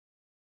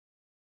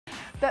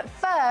But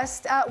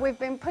first, we've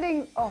been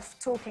putting off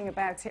talking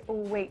about it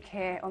all week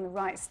here on The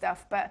Right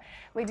Stuff, but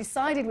we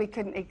decided we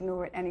couldn't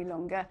ignore it any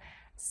longer.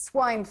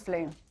 Swine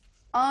flu.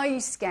 Are you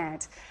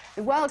scared?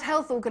 The World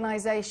Health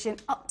Organization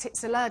upped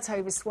its alert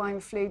over swine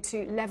flu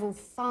to level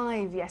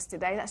 5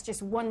 yesterday. That's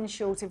just one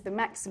short of the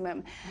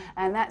maximum,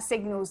 and that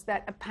signals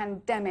that a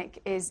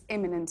pandemic is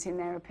imminent, in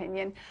their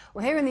opinion.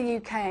 Well, here in the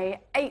UK,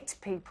 8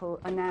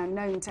 people are now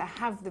known to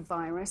have the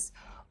virus.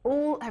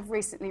 All have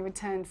recently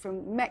returned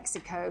from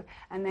Mexico,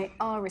 and they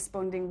are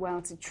responding well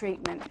to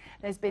treatment.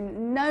 There's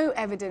been no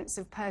evidence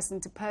of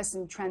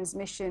person-to-person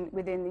transmission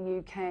within the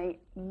UK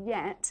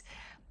yet.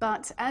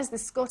 But as the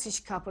Scottish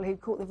couple who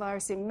caught the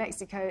virus in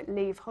Mexico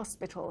leave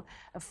hospital,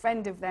 a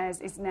friend of theirs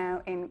is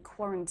now in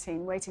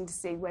quarantine, waiting to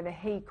see whether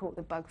he caught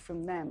the bug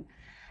from them.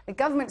 The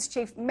government's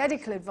chief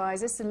medical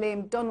advisor, Sir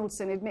Liam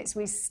Donaldson, admits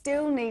we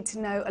still need to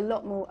know a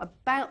lot more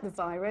about the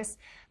virus,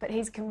 but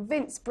he's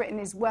convinced Britain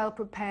is well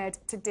prepared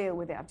to deal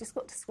with it. I've just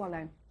got to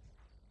swallow.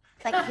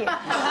 Thank you.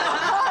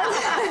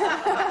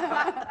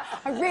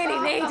 I really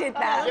needed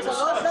that.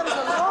 That was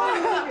a long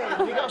meeting.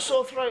 Have you got a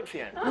sore throat,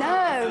 Fiona?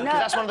 No.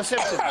 That's one of the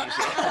symptoms, you see.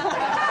 No,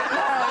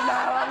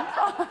 I'm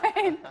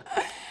fine.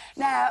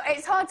 Now,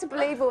 it's hard to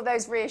believe all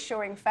those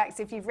reassuring facts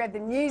if you've read the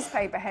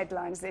newspaper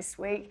headlines this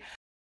week.